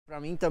Para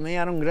mim também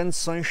era um grande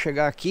sonho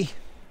chegar aqui.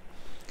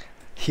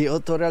 E eu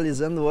tô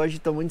realizando hoje,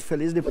 tô muito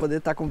feliz de poder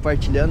estar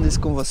compartilhando isso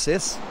com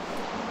vocês.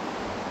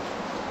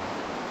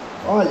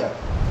 Olha,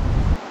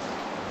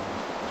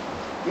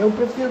 eu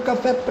prefiro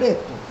café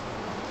preto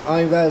ao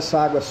invés dessa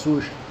água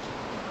suja.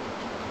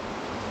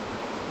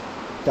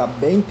 Tá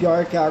bem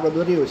pior que a água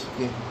do rio isso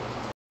aqui.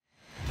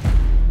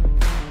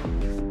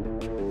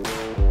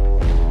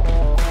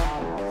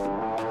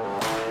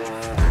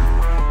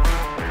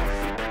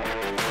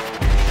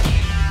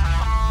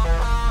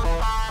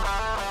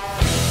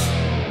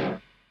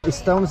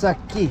 Estamos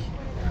aqui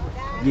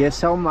e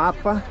esse é o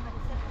mapa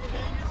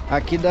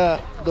aqui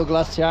do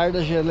glaciar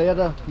da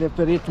geleira de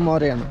Perito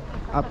Moreno.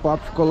 A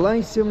pop ficou lá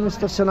em cima no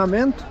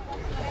estacionamento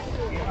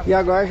e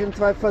agora a gente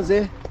vai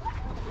fazer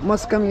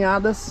umas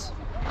caminhadas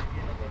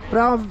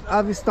para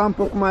avistar um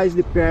pouco mais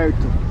de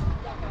perto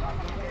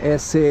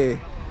esse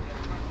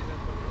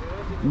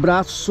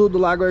braço sul do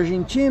Lago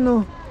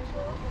Argentino,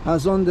 a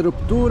zona de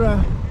ruptura,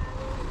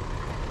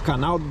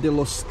 canal de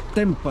los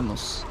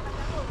Témpanos.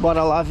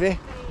 Bora lá ver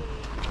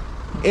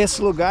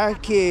esse lugar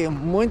que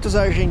muitos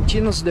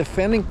argentinos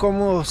defendem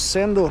como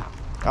sendo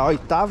a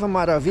 8ª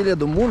maravilha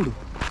do mundo.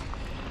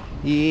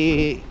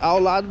 E ao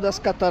lado das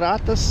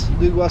cataratas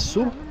do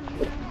Iguaçu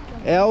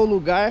é o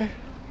lugar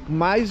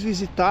mais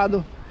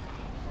visitado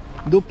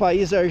do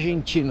país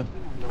argentino.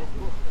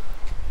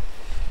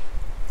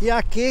 E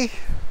aqui,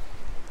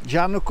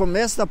 já no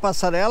começo da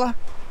passarela,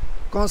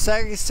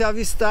 consegue se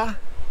avistar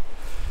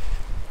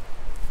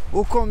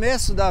o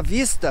começo da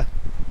vista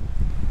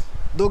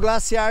do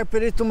glaciar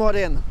Perito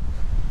Moreno.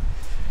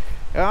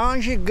 É um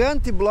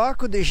gigante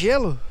bloco de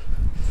gelo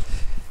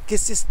que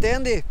se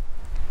estende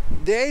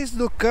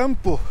desde o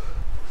campo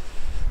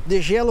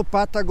de gelo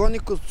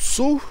patagônico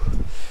sul,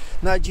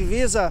 na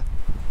divisa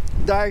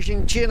da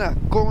Argentina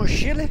com o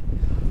Chile,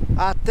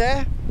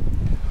 até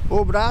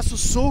o braço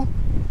sul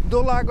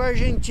do Lago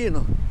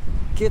Argentino,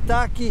 que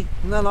está aqui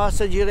na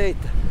nossa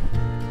direita.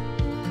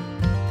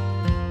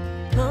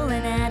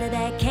 Pulling out of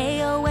that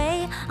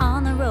KOA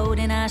on the road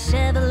in our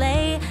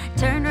Chevrolet,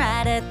 turn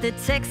right at the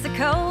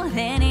Texaco,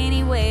 then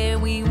anywhere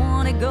we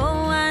wanna go,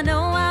 I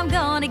know I'm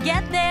gonna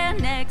get there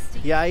next.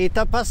 E aí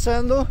tá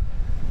passando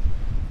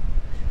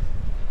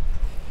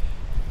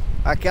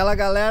aquela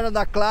galera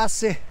da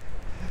classe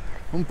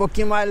um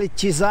pouquinho mais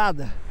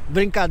elitizada,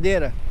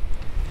 brincadeira.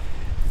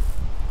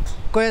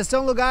 Conhecer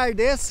um lugar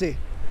desse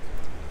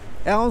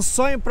é um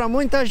sonho para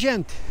muita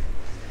gente.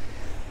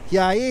 E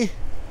aí,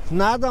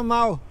 nada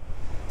mal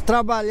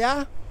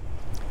trabalhar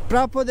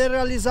para poder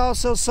realizar os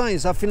seus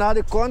sonhos. Afinal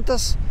de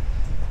contas,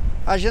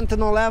 a gente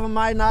não leva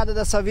mais nada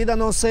dessa vida a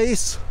não ser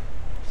isso.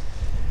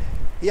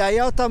 E aí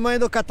é o tamanho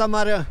do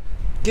catamarã,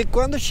 que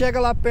quando chega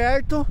lá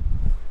perto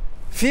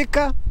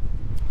fica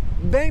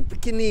bem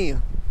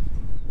pequenininho.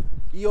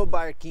 E o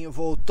barquinho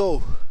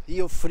voltou,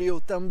 e o frio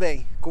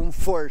também, com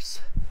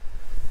força.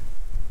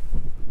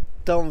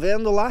 Estão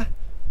vendo lá?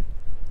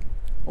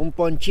 Um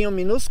pontinho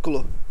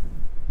minúsculo?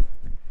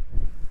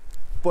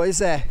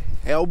 Pois é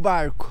o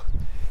barco.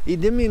 E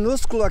de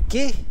minúsculo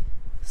aqui,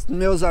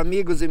 meus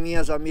amigos e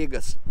minhas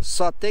amigas,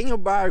 só tem o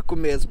barco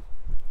mesmo.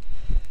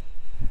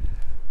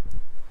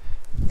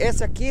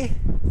 Esse aqui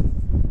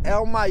é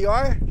o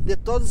maior de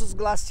todos os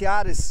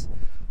glaciares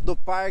do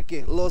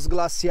Parque Los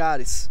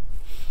Glaciares.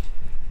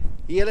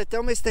 E ele tem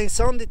uma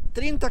extensão de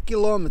 30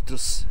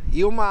 quilômetros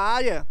e uma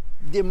área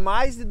de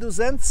mais de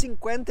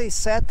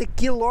 257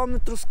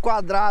 quilômetros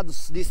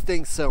quadrados de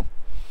extensão.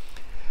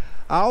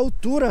 A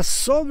altura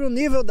sobre o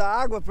nível da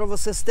água, para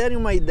vocês terem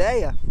uma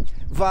ideia,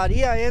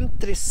 varia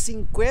entre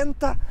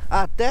 50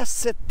 até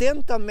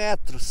 70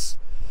 metros,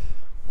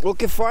 o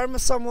que forma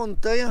essa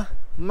montanha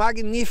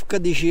magnífica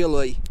de gelo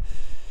aí.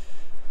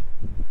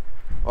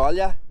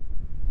 Olha,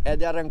 é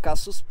de arrancar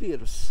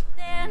suspiros.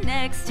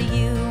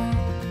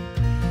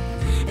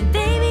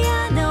 Baby,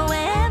 I know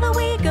wherever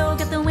we go,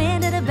 got the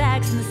wind at our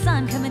backs and the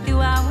sun coming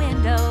through our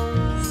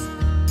windows,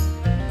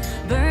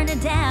 burning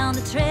down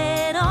the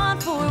tread on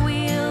four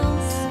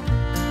wheels.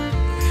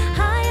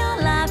 High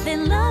on life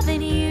and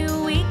loving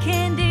you, we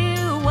can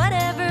do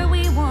whatever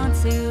we want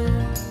to.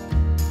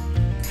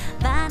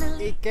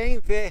 Finally. E quem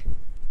vê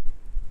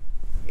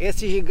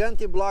esse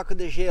gigante bloco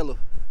de gelo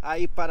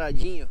aí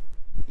paradinho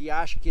e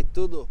acha que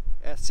tudo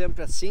é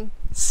sempre assim,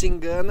 se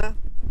engana,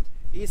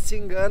 e se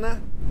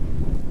engana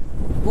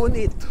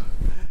bonito.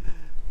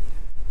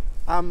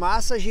 A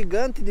massa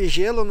gigante de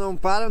gelo não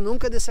para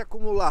nunca de se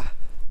acumular.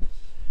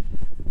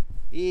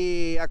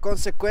 E a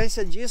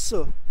consequência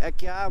disso é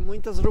que há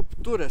muitas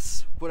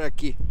rupturas por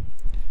aqui.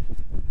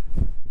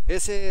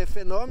 Esse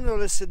fenômeno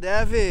ele se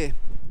deve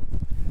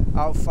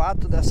ao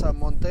fato dessa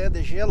montanha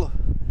de gelo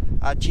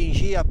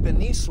atingir a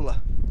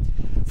península,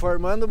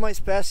 formando uma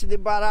espécie de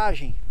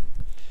barragem.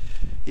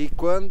 E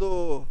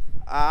quando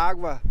a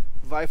água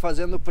vai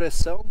fazendo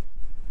pressão,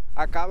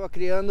 acaba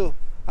criando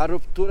a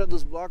ruptura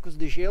dos blocos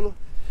de gelo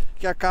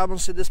que acabam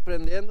se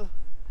desprendendo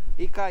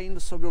e caindo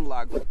sobre o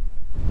lago.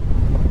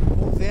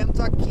 O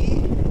vento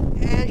aqui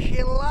é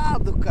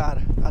gelado,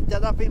 cara. Até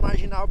dá para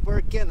imaginar o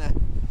porquê, né?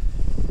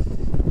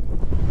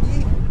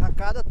 E a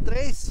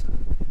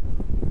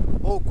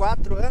ou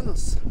 4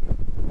 anos,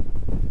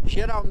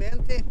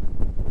 geralmente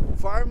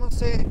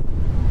formam-se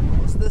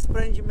os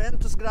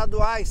desprendimentos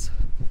graduais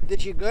de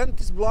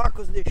gigantes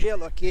blocos de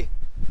gelo aqui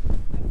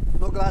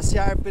no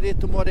Glaciar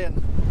Perito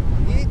Moreno.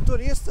 E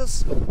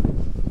turistas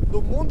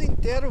do mundo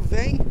inteiro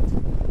vêm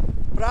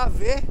para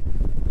ver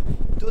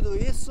tudo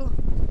isso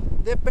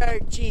de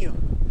pertinho.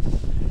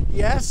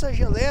 E essa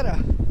geleira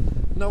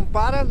não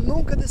para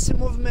nunca de se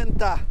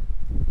movimentar.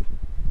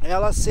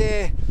 Ela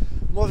se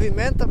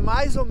movimenta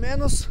mais ou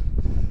menos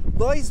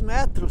 2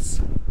 metros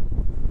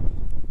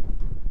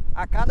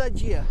a cada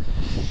dia.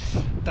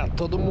 Tá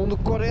todo mundo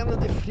correndo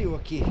de frio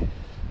aqui.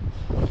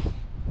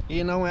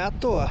 E não é à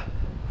toa.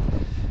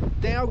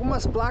 Tem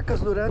algumas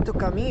placas durante o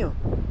caminho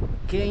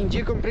que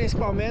indicam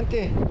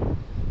principalmente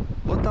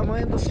o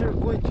tamanho dos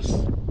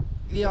circuitos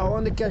e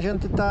aonde que a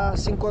gente está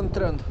se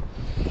encontrando.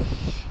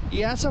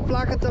 E essa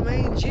placa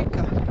também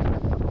indica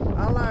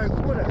a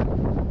largura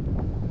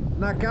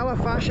naquela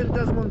faixa entre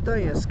as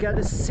montanhas, que é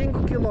de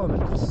 5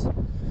 km.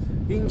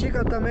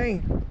 Indica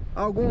também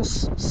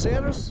alguns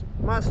cerros,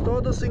 mas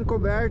todos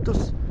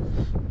encobertos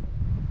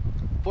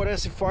por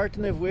esse forte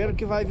nevoeiro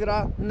que vai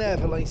virar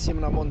neve lá em cima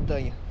na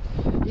montanha.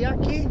 E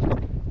aqui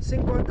se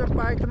encontra a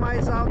parte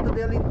mais alta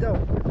dele então,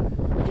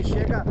 que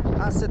chega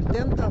a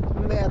 70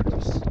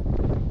 metros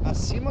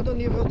acima do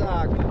nível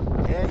da água.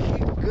 É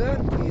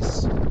gigante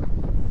isso.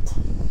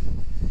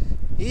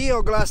 E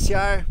o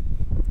Glaciar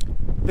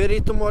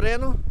Perito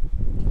Moreno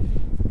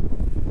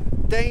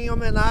tem em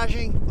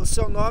homenagem o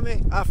seu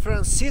nome a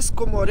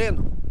Francisco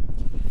Moreno,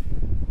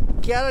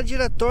 que era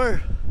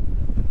diretor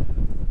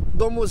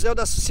do Museu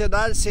da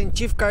Sociedade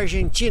Científica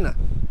Argentina.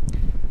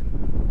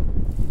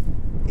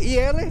 E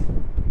ele,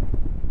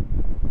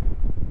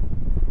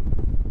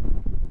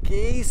 que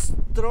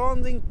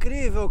estrondo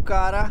incrível,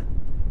 cara.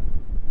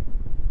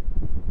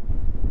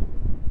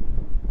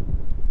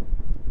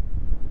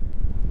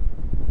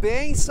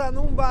 Pensa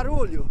num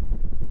barulho.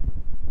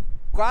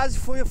 Quase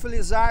fui o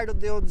felizardo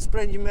do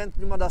desprendimento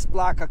de uma das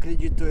placas,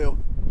 acredito eu.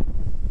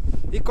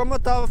 E como eu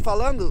estava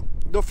falando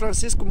do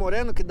Francisco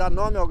Moreno, que dá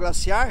nome ao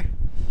glaciar,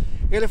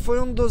 ele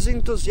foi um dos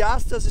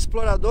entusiastas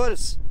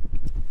exploradores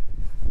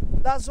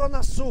da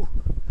zona sul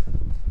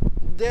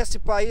desse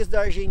país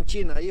da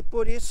Argentina, e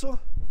por isso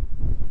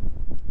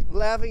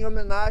leva em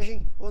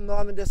homenagem o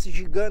nome desse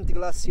gigante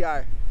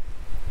glaciar.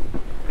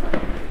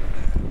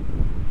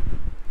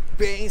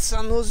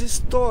 Pensa nos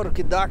estouros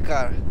que dá,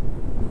 cara.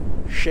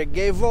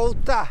 Cheguei a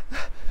voltar.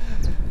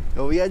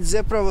 Eu ia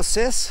dizer para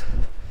vocês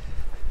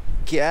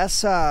que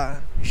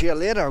essa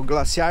geleira, o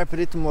Glaciar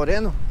Perito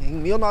Moreno, em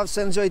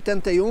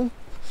 1981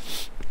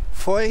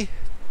 foi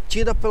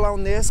tida pela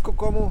Unesco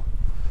como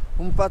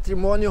um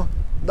patrimônio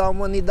da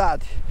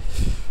humanidade.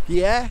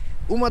 E é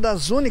uma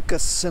das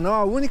únicas, se não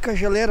a única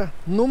geleira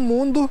no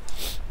mundo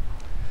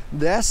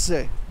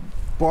desse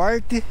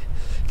porte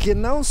que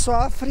não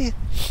sofre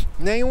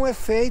nenhum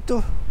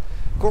efeito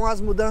com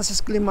as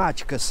mudanças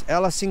climáticas.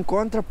 Ela se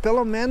encontra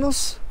pelo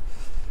menos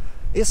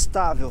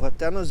estável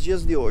até nos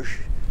dias de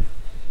hoje.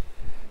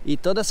 E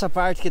toda essa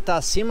parte que está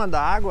acima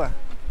da água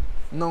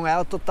não é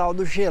o total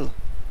do gelo.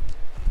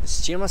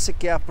 Estima-se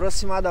que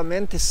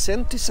aproximadamente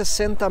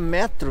 160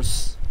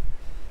 metros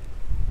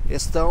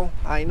estão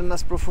ainda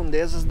nas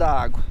profundezas da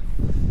água.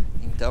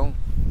 Então,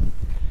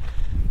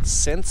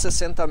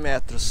 160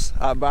 metros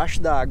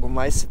abaixo da água,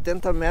 mais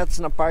 70 metros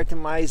na parte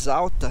mais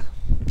alta,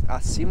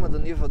 acima do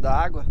nível da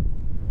água,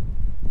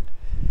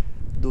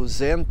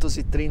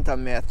 230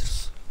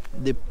 metros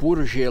de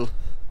puro gelo.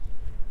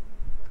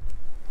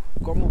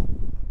 Como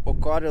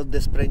ocorre o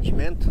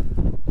desprendimento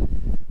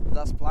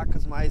das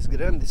placas mais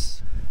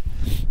grandes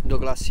do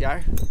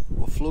glaciar,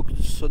 o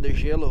fluxo de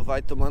gelo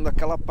vai tomando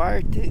aquela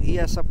parte e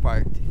essa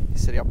parte, que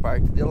seria a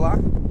parte de lá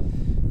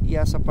e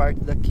essa parte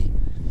daqui,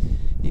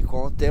 e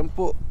com o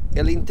tempo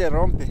ele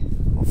interrompe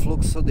o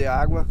fluxo de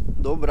água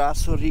do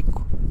braço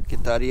rico, que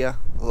estaria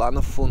lá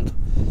no fundo,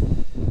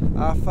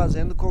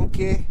 fazendo com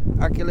que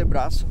aquele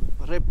braço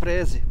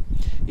represe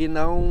e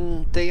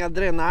não tenha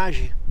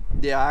drenagem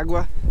de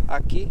água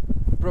aqui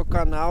para o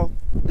canal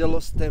de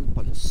Los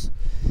Témpanos.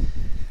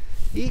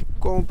 E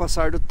com o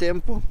passar do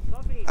tempo,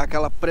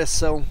 aquela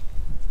pressão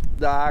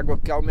da água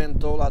que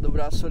aumentou lá do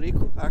braço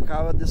rico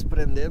acaba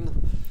desprendendo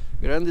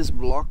grandes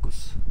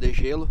blocos de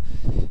gelo,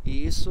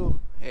 e isso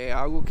é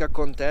algo que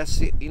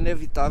acontece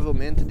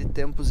inevitavelmente de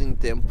tempos em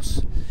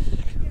tempos.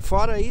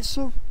 Fora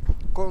isso,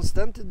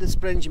 constantes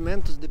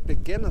desprendimentos de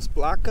pequenas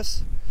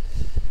placas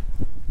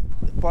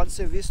pode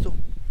ser visto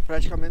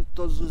praticamente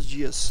todos os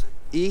dias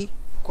e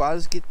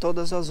quase que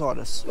todas as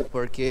horas,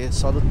 porque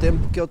só do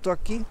tempo que eu tô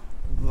aqui,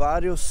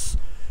 vários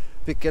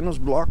pequenos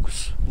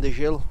blocos de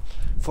gelo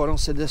foram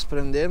se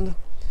desprendendo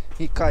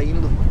e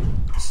caindo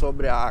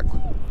sobre a água.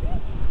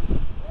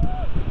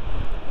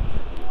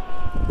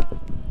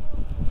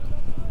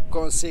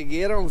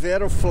 Conseguiram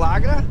ver o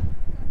flagra?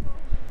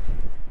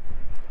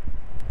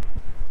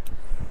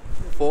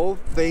 Pô,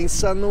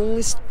 pensa num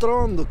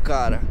estrondo,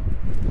 cara.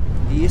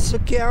 Isso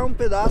que é um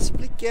pedaço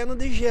pequeno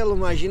de gelo.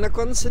 Imagina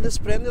quando se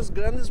desprende os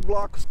grandes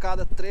blocos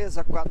cada 3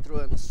 a 4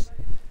 anos.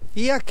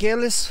 E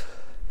aqueles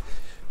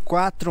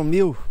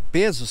 4.000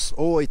 pesos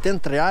ou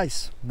 80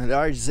 reais,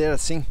 melhor dizer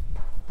assim,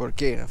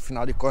 porque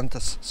afinal de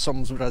contas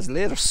somos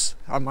brasileiros,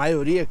 a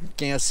maioria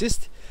quem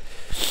assiste,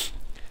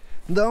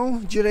 dão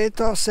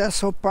direito ao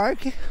acesso ao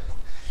parque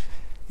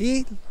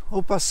e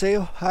o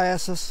passeio a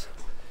essas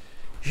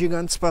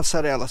gigantes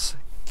passarelas,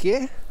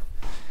 que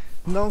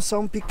não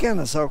são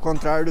pequenas, ao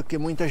contrário do que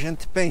muita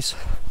gente pensa.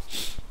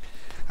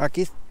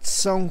 Aqui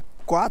são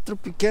 4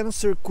 pequenos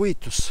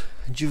circuitos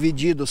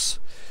divididos,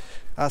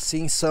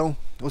 assim são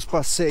os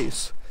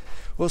passeios.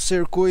 O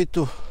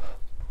circuito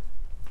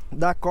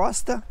da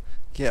costa,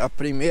 que é a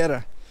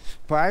primeira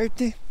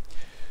parte,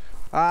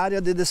 a área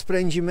de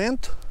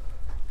desprendimento.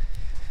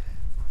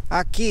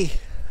 Aqui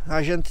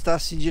a gente está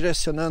se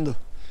direcionando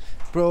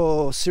para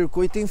o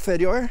circuito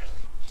inferior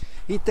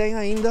e tem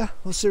ainda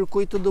o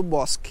circuito do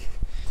bosque.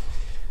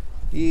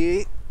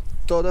 E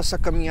toda essa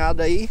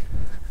caminhada aí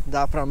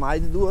dá para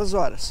mais de 2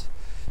 horas,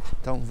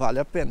 então vale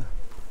a pena.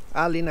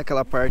 Ali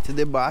naquela parte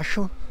de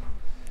baixo,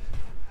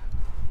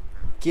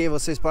 que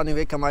vocês podem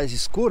ver que é mais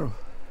escuro,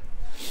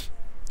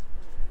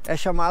 é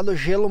chamado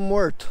gelo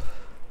morto,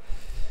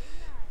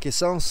 que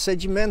são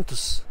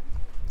sedimentos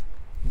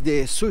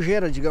de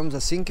sujeira, digamos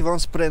assim, que vão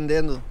se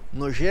prendendo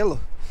no gelo,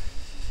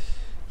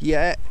 e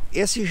é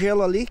esse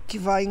gelo ali que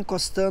vai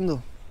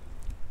encostando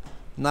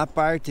na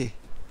parte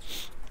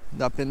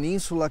da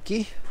península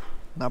aqui,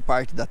 na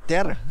parte da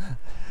terra,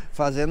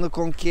 fazendo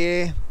com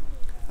que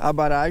a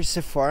barragem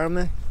se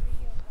forme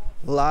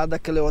lá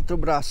daquele outro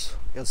braço.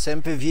 Eu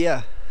sempre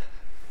via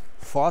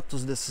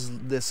fotos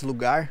desse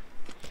lugar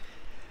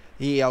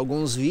e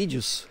alguns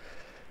vídeos,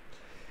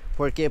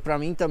 porque para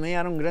mim também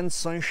era um grande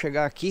sonho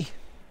chegar aqui,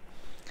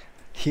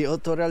 e eu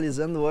estou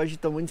realizando hoje.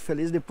 Estou muito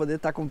feliz de poder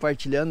estar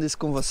compartilhando isso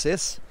com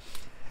vocês,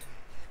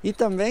 e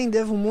também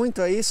devo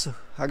muito a isso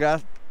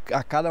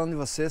a cada um de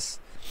vocês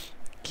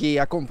que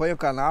acompanha o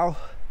canal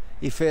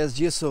e fez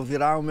disso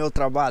virar o meu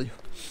trabalho.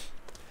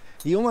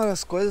 E uma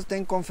das coisas,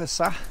 tenho que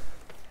confessar,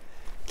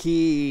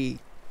 que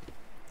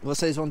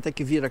vocês vão ter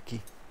que vir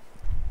aqui.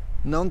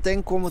 Não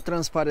tem como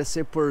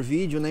transparecer por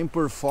vídeo nem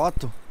por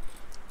foto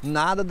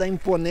nada da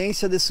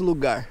imponência desse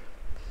lugar.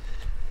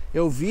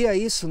 Eu via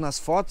isso nas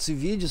fotos e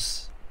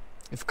vídeos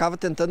e ficava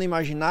tentando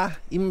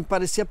imaginar e me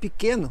parecia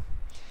pequeno.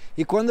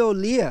 E quando eu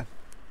lia,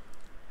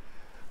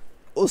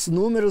 os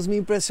números me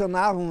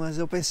impressionavam, mas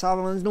eu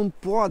pensava, mas não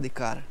pode,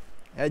 cara.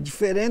 É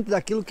diferente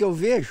daquilo que eu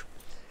vejo,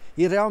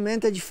 e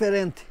realmente é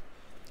diferente.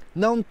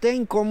 Não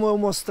tem como eu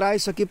mostrar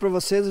isso aqui para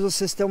vocês e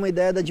vocês terem uma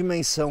ideia da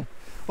dimensão.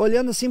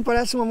 Olhando assim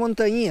parece uma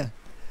montanha.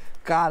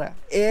 Cara,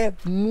 é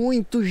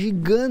muito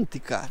gigante,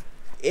 cara.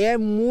 É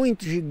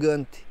muito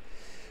gigante.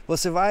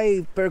 Você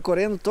vai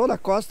percorrendo toda a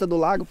costa do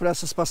lago por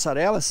essas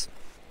passarelas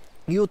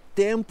e o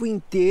tempo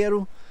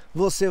inteiro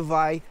você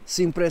vai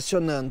se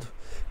impressionando.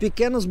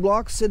 Pequenos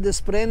blocos se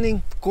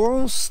desprendem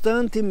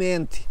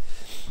constantemente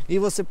e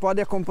você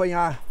pode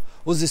acompanhar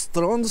os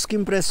estrondos que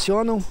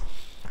impressionam,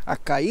 a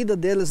caída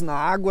deles na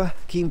água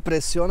que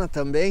impressiona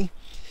também.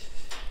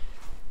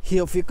 E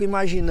eu fico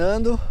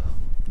imaginando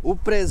o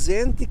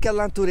presente que a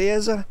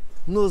natureza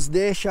nos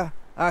deixa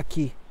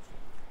aqui.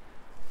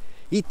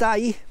 E tá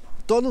aí,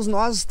 todos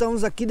nós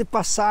estamos aqui de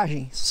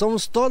passagem,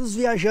 somos todos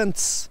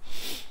viajantes.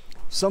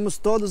 Somos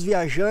todos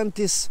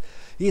viajantes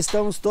e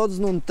estamos todos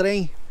num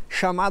trem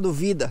chamado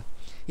vida.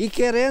 E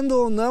querendo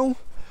ou não,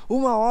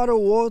 uma hora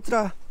ou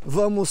outra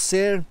vamos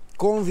ser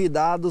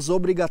convidados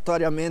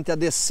obrigatoriamente a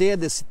descer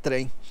desse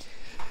trem.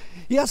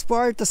 E as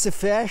portas se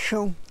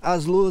fecham,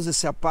 as luzes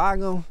se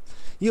apagam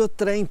e o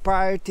trem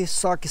parte,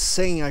 só que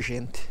sem a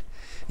gente.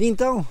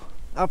 Então,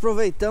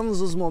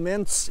 aproveitamos os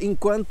momentos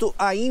enquanto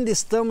ainda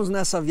estamos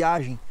nessa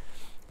viagem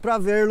para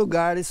ver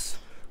lugares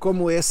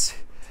como esse.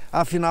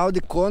 Afinal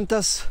de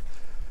contas,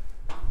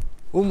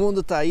 o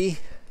mundo está aí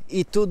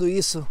e tudo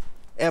isso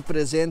é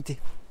presente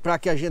para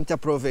que a gente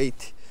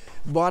aproveite.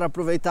 Bora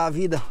aproveitar a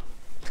vida,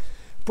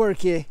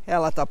 porque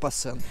ela está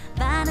passando.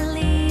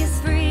 Finally as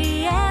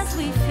free as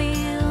we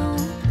feel,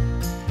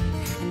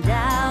 and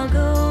I'll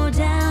go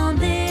down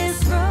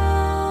this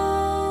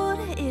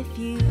road if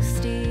you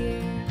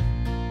steer.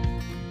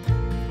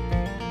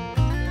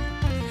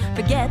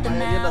 Forget the A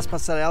maioria map. das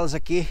passarelas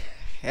aqui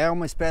é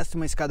uma espécie de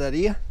uma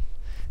escadaria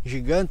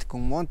gigante com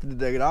um monte de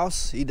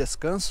degraus e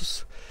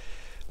descansos,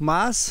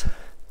 mas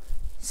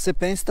você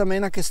pensa também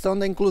na questão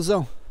da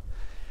inclusão.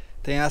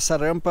 Tem essa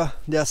rampa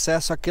de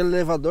acesso àquele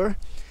elevador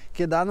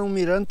que dá num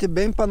mirante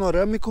bem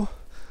panorâmico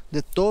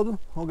de todo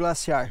o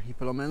glaciar. E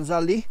pelo menos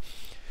ali,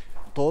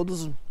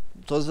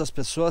 todas as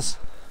pessoas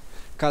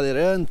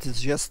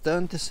cadeirantes,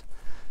 gestantes,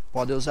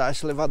 podem usar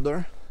esse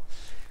elevador.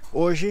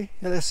 Hoje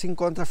ele se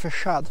encontra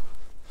fechado,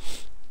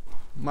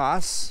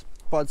 mas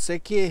pode ser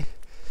que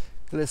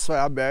ele só é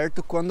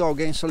aberto quando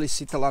alguém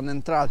solicita lá na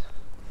entrada.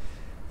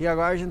 E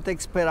agora a gente tem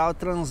que esperar o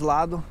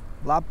translado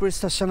lá pro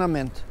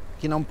estacionamento,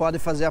 que não pode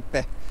fazer a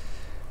pé.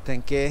 Tem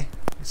que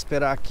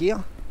esperar aqui, ó,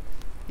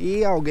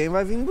 e alguém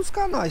vai vir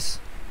buscar nós.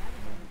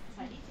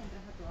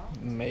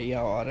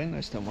 Meia hora e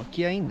nós estamos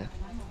aqui ainda.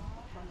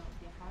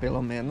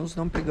 Pelo menos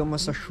não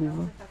pegamos essa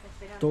chuva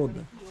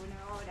toda.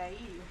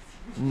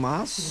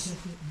 Mas,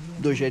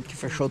 do jeito que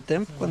fechou o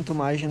tempo, quanto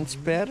mais a gente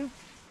espera,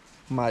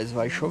 mais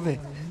vai chover.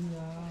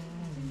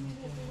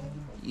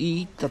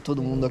 E tá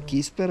todo mundo aqui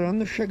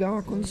esperando chegar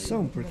uma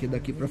condição, porque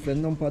daqui pra frente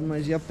não pode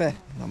mais ir a pé.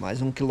 Dá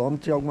mais 1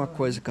 quilômetro e alguma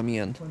coisa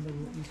caminhando.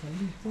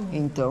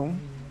 Então,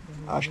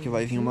 acho que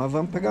vai vir uma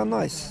van pegar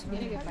nós.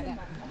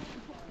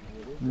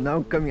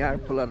 Não caminhar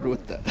pela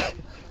ruta.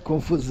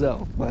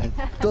 Confusão. Mas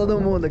todo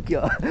mundo aqui,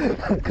 ó.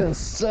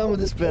 Cansamos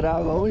de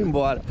esperar, vamos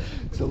embora.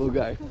 Esse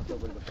lugar.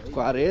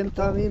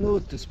 40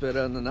 minutos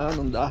esperando.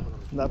 Não dá.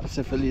 Não dá pra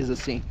ser feliz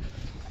assim.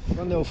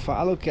 Quando eu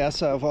falo que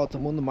essa é a volta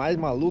ao mundo mais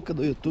maluca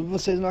do YouTube,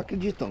 vocês não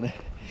acreditam, né?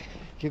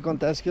 O que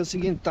acontece é que é o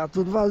seguinte, tá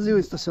tudo vazio o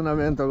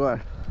estacionamento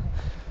agora.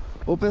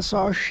 O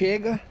pessoal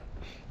chega,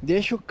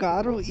 deixa o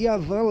carro e a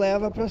van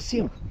leva pra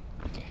cima.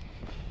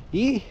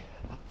 E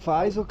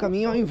faz o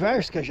caminho ao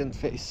inverso que a gente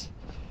fez.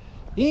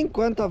 E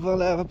enquanto a van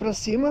leva pra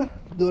cima,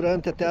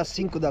 durante até as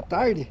 5 da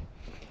tarde,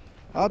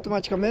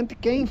 automaticamente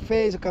quem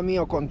fez o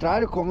caminho ao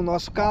contrário, como no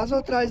nosso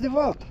caso, traz de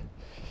volta.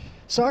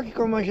 Só que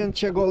como a gente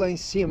chegou lá em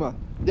cima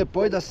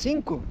depois das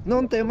 5,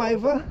 não tem mais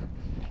van.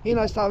 E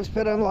nós estávamos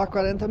esperando lá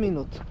 40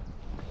 minutos.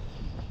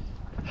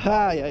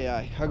 Ai, ai,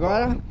 ai.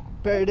 Agora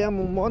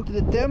perdemos um monte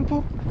de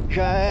tempo.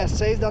 Já é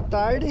 6 da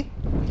tarde.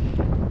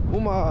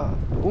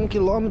 1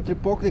 quilômetro e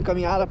pouco de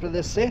caminhada para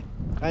descer.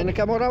 Ainda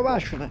quer morar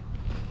abaixo, né?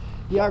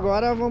 E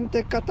agora vamos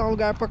ter que catar um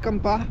lugar para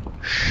acampar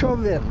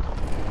chovendo.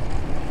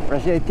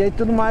 Ajeitei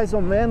tudo mais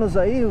ou menos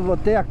aí,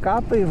 botei a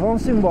capa e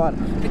vamos embora.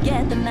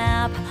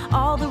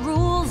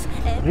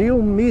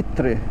 Rio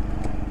Mitre.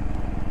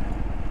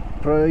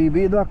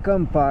 Proibido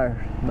acampar,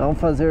 não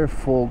fazer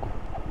fogo.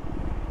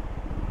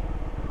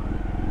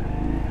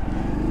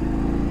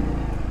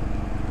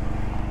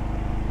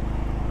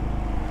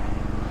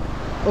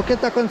 O que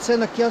está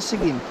acontecendo aqui é o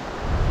seguinte.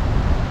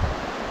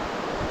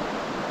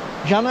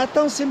 Já não é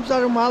tão simples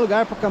arrumar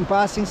lugar para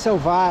acampar assim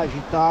selvagem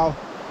e tal,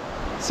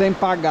 sem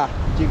pagar,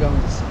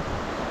 digamos assim.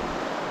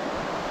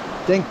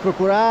 Tem que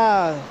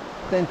procurar,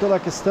 tem toda a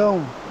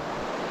questão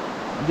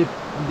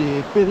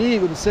de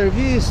perigo de ser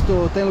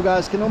visto, tem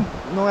lugares que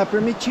não é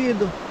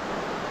permitido.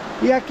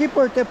 E aqui,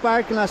 por ter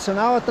parque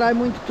nacional, atrai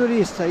muito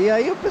turista. E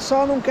aí o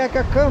pessoal não quer que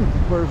acampe,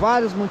 por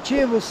vários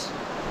motivos.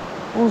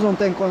 Uns não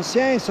têm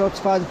consciência,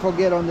 outros fazem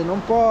fogueira onde não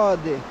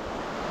pode.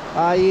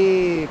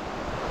 Aí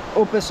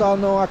o pessoal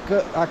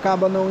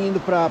acaba não indo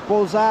para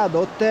pousada,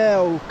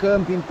 hotel,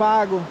 camping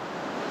pago.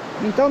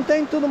 Então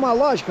tem tudo uma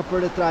lógica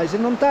por detrás e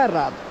não está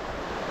errado.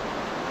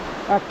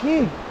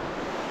 Aqui,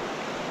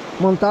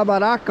 montar a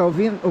baraca,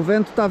 o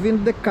vento está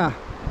vindo de cá.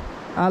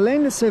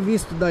 Além de ser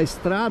visto da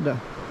estrada,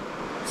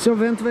 se o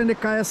vento vem de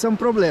cá, esse é um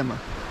problema.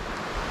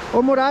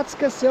 O Murat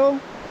esqueceu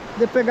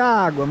de pegar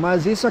água,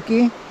 mas isso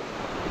aqui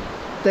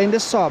tem de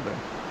sobra.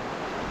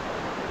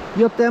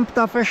 E o tempo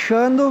está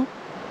fechando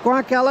com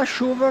aquela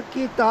chuva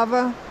que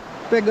estava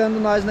pegando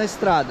nós na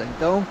estrada.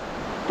 Então,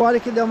 pode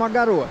que dê uma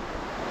garoa.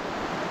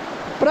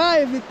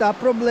 Para evitar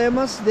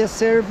problemas de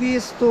ser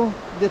visto,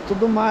 de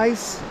tudo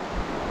mais,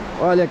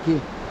 olha aqui.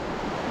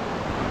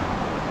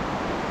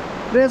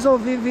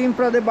 Resolvi vir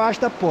para debaixo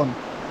da ponte.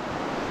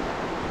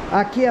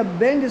 Aqui é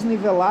bem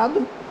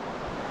desnivelado.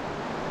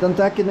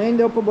 Tanto é que nem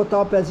deu para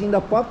botar o pezinho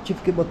da pop.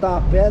 Tive que botar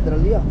uma pedra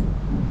ali, ó.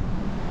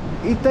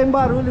 E tem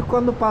barulho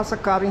quando passa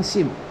carro em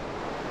cima.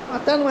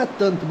 Até não é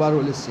tanto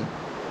barulho assim.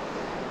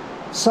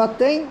 Só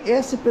tem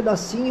esse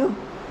pedacinho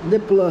de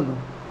plano,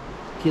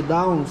 que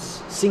dá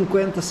uns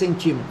 50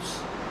 centímetros.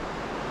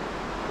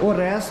 O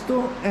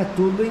resto é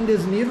tudo em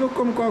desnível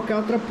como qualquer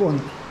outra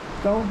ponte.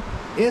 Então,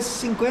 esses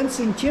 50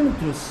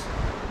 centímetros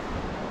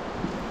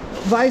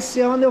vai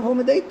ser onde eu vou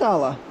me deitar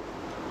lá.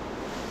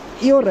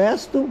 E o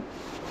resto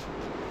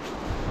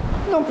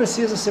não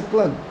precisa ser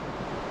plano.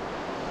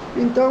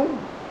 Então,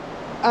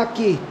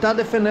 aqui tá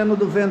defendendo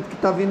do vento que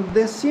tá vindo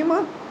de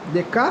cima,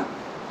 de cá.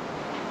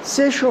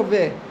 Se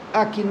chover,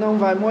 aqui não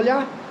vai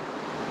molhar.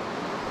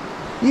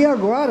 E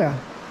agora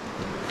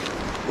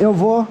eu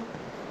vou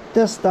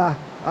testar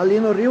ali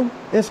no rio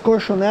esse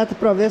colchonete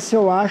para ver se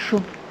eu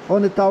acho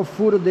onde está o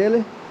furo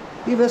dele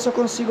e ver se eu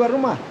consigo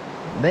arrumar.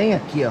 Bem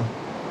aqui, ó.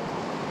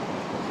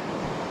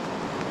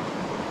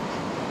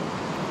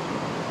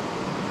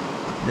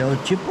 Deu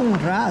tipo um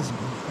rasgo,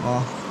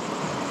 ó.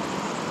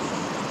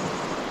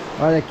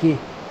 Olha aqui.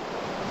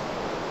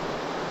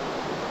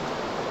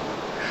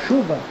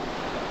 Chuva.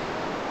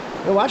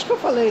 Eu acho que eu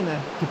falei, né,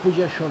 que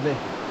podia chover.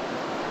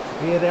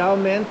 E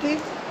realmente,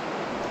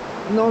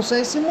 não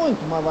sei se muito,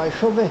 mas vai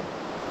chover.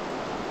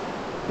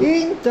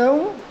 E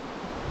então,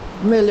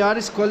 melhor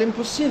escolha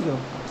impossível.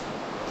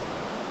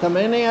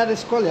 Também nem era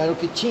escolha, era o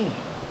que tinha.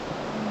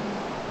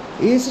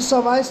 Isso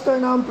só vai se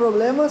tornar um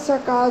problema se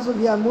acaso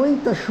vier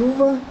muita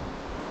chuva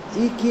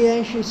e que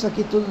enche isso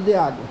aqui tudo de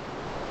água.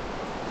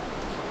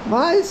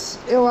 Mas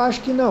eu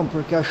acho que não,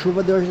 porque a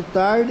chuva de hoje de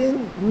tarde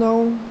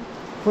não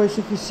foi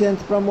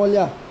suficiente para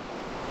molhar.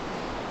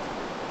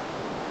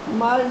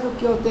 Mais do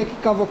que eu ter que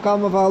cavocar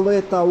uma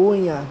valeta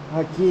unha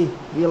aqui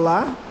e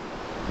lá,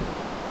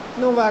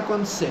 não vai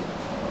acontecer.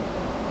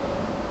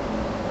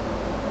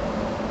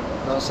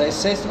 Não sei se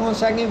vocês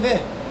conseguem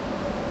ver,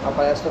 mas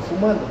parece que tô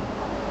fumando.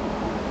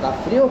 Tá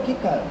frio aqui,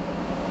 cara.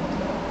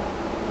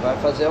 Vai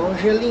fazer um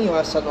gelinho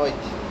essa noite.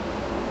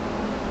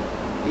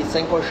 E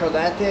sem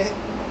colchonete,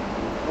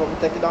 vamos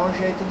ter que dar um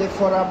jeito de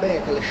forar bem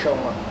aquele chão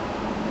lá.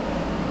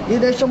 E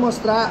deixa eu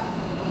mostrar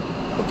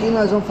o que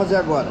nós vamos fazer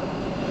agora.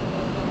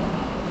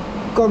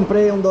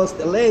 Comprei um doce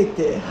de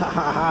leite,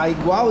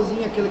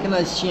 igualzinho aquele que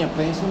nós tínhamos.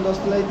 Pensa um doce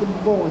de leite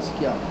bom esse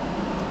aqui,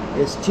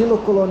 ó. Estilo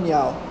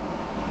colonial.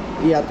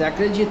 E até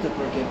acredita,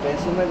 porque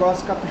pensa um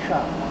negócio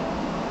caprichado.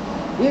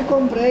 E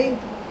comprei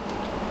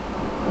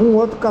um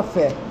outro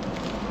café.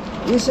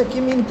 Isso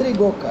aqui me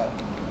intrigou, cara.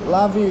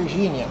 La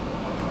Virgínia.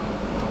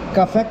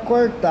 Café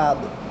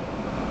cortado.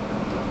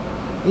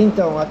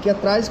 Então, aqui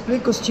atrás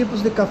explica os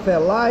tipos de café: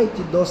 light,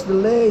 doce de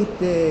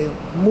leite,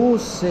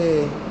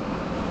 mousse,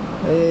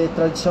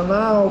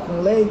 tradicional,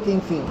 com leite,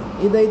 enfim.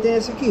 E daí tem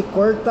esse aqui,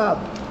 cortado.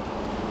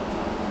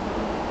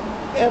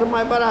 Era o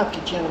mais barato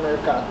que tinha no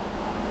mercado.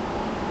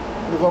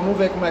 E vamos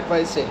ver como é que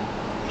vai ser.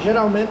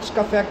 Geralmente os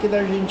cafés aqui da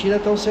Argentina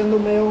estão sendo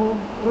meio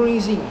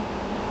ruinzinho.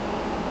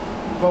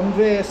 Vamos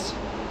ver esse.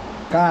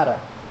 Cara,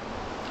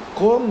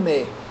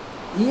 comer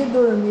e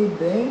dormir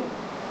bem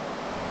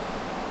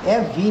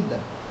é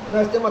vida.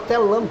 Nós temos até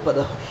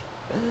lâmpada.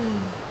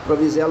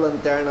 Improvisei a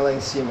lanterna lá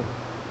em cima.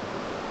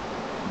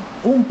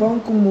 Um pão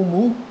com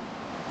mumu,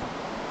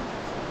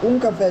 um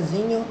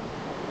cafezinho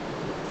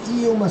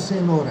e uma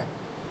cenoura.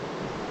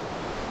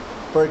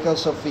 Porque eu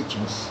sou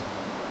fitness.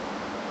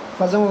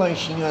 Fazer um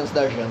lanchinho antes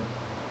da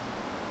janta.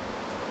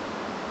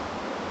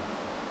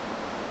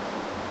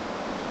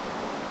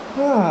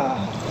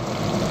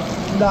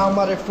 Dá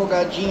uma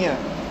refogadinha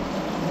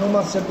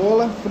numa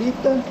cebola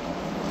frita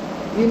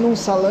e num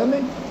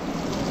salame.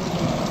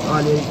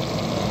 Olha aí.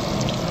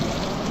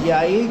 E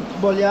aí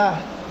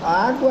bolhar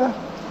a água,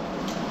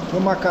 o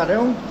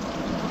macarrão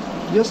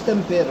e os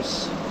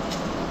temperos,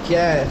 que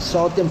é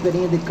só o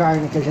temperinho de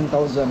carne que a gente tá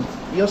usando,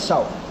 e o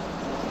sal.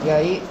 E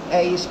aí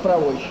é isso pra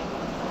hoje.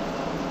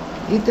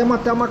 E temos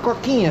até uma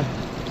coquinha,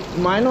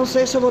 mas não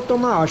sei se eu vou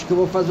tomar. Acho que eu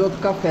vou fazer outro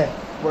café,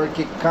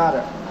 porque,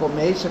 cara,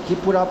 comer isso aqui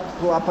pular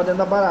pra dentro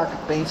da baraca,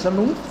 pensa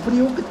num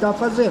frio que tá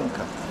fazendo,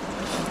 cara.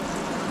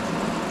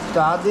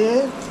 Tá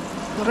de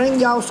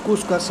rengar os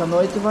cuscos essa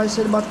noite, vai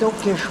ser bater o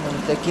queixo.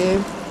 Vamos ter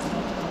que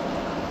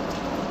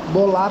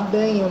bolar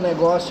bem o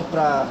negócio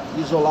pra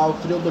isolar o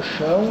frio do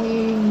chão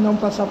e não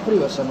passar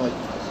frio essa noite.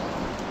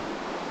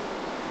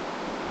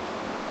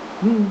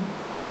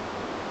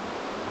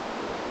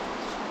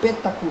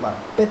 Espetacular,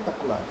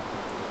 espetacular.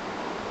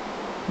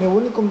 Meu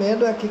único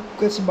medo é que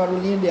com esse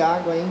barulhinho de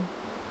água aí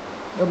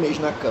eu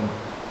mijo na cama.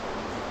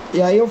 E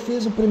aí eu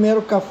fiz o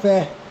primeiro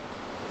café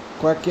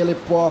com aquele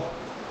pó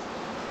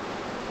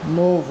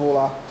novo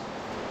lá.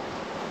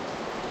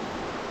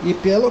 E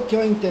pelo que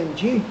eu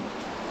entendi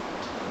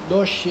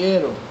do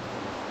cheiro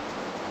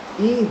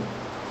e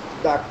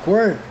da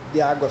cor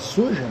de água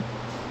suja,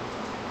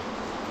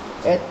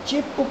 é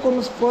tipo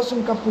como se fosse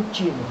um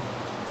cappuccino.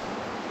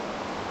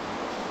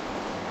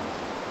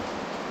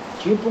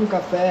 Tipo um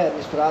café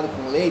misturado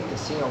com leite,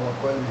 assim, alguma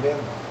coisa do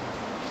gênero.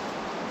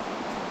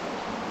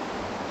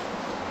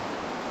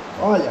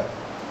 Olha,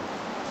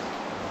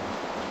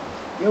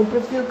 eu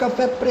prefiro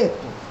café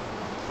preto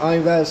ao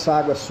invés dessa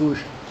água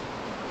suja.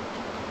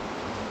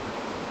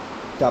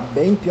 Tá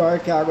bem pior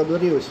que a água do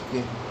rio isso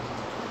aqui.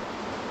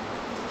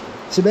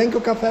 Se bem que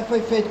o café foi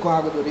feito com a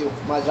água do rio,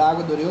 mas a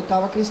água do rio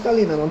tava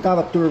cristalina, não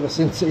tava turva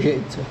assim desse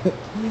jeito.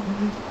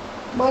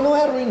 Mas não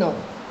é ruim não.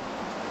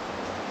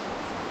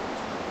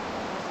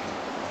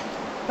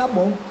 Tá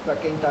bom pra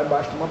quem tá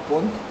embaixo de uma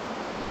ponte.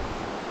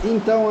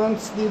 Então,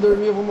 antes de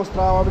dormir, eu vou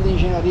mostrar a obra de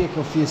engenharia que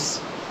eu fiz.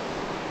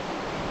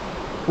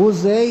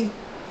 Usei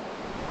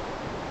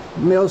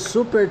meu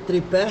super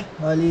tripé.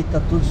 Ali tá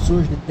tudo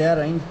sujo de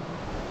terra ainda.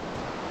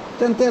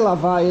 Tentei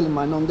lavar ele,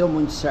 mas não deu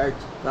muito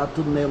certo. Tá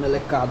tudo meio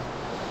melecado.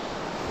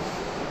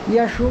 E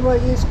a chuva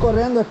ia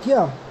escorrendo aqui,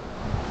 ó.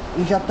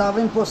 E já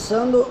tava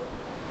empoçando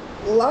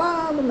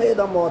lá no meio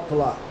da moto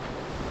lá.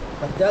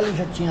 Até ali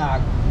já tinha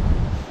água.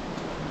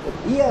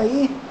 E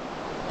aí,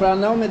 pra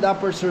não me dar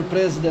por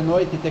surpresa de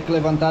noite e ter que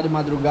levantar de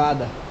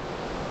madrugada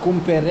com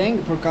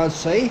perrengue por causa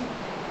disso aí,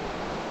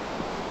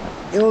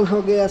 eu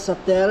joguei essa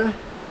terra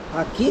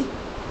aqui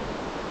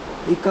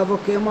e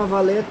cavoquei uma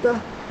valeta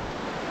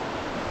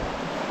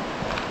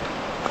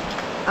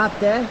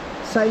até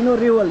sair no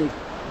rio ali.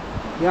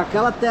 E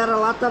aquela terra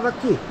lá tava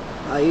aqui.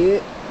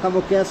 Aí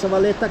cavoquei essa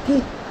valeta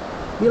aqui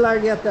e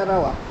larguei a terra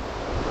lá.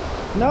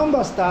 Não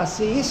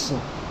bastasse isso,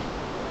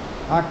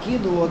 aqui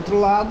do outro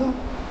lado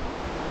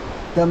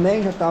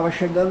também já estava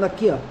chegando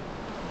aqui, ó.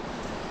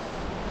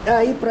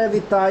 Aí, para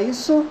evitar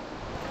isso,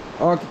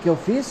 ó, o que eu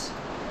fiz?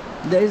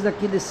 Desde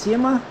aqui de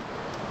cima,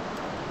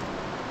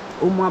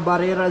 uma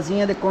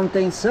barreirazinha de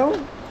contenção.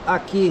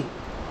 Aqui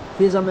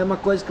fiz a mesma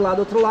coisa que lá do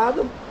outro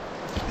lado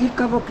e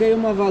cavoquei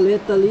uma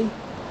valeta ali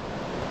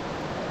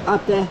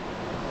até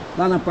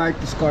lá na parte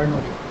do escorre no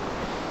rio.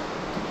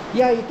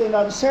 E aí tem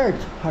dado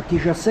certo. Aqui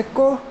já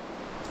secou,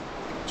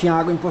 tinha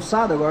água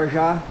empoçada, agora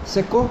já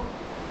secou.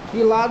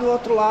 E lá do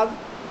outro lado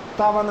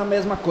tava na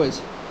mesma coisa.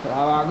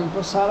 A água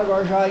empoçada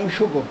agora já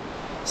enxugou.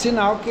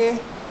 Sinal que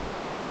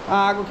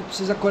a água que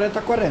precisa correr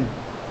tá correndo.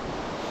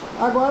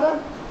 Agora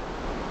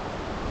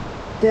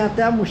tem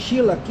até a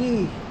mochila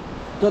aqui,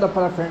 toda a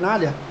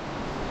parafernália.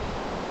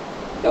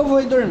 Eu vou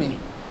ir dormir.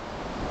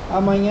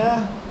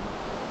 Amanhã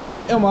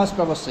eu mostro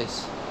pra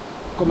vocês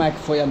como é que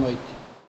foi a noite.